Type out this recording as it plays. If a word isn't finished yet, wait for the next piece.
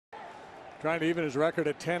Trying to even his record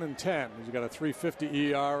at 10-10. He's got a 3.50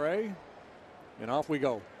 ERA. And off we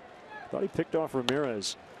go. Thought he picked off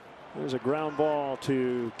Ramirez. There's a ground ball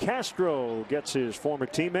to Castro. Gets his former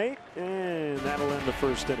teammate. And that'll end the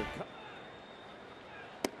first inning.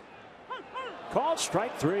 Called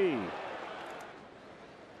strike 3.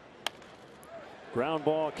 Ground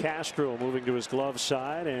ball, Castro moving to his glove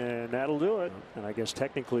side, and that'll do it. And I guess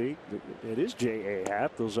technically it is J.A.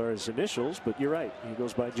 Happ. Those are his initials, but you're right. He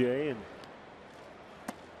goes by J. And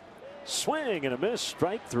swing and a miss,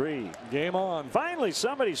 strike 3. Game on. Finally,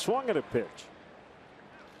 somebody swung at a pitch.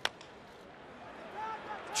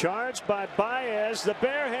 Charged by Baez, the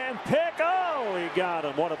bare hand pick. Oh, he got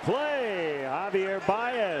him. What a play. Javier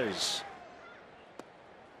Baez.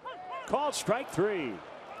 Called strike 3.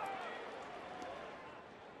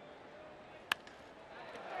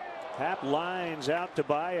 Happ lines out to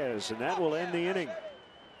Baez, and that will end the inning.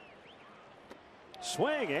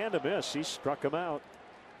 Swing and a miss. He struck him out.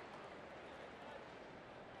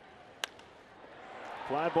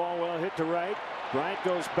 Fly ball well hit to right. Bryant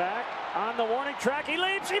goes back on the warning track. He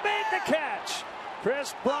leaps. He made the catch.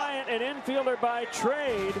 Chris Bryant, an infielder by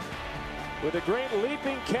trade, with a great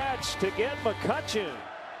leaping catch to get McCutchen.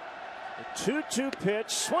 A 2-2 pitch.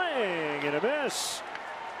 Swing and a miss.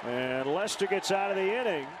 And Lester gets out of the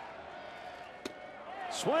inning.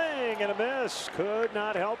 Swing and a miss. Could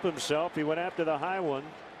not help himself. He went after the high one.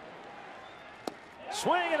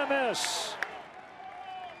 Swing and a miss.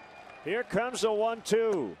 Here comes the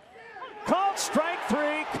 1-2. Called strike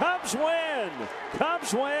 3. Cubs win.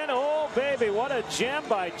 Cubs win. Oh, baby. What a gem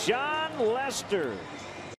by Jon Lester.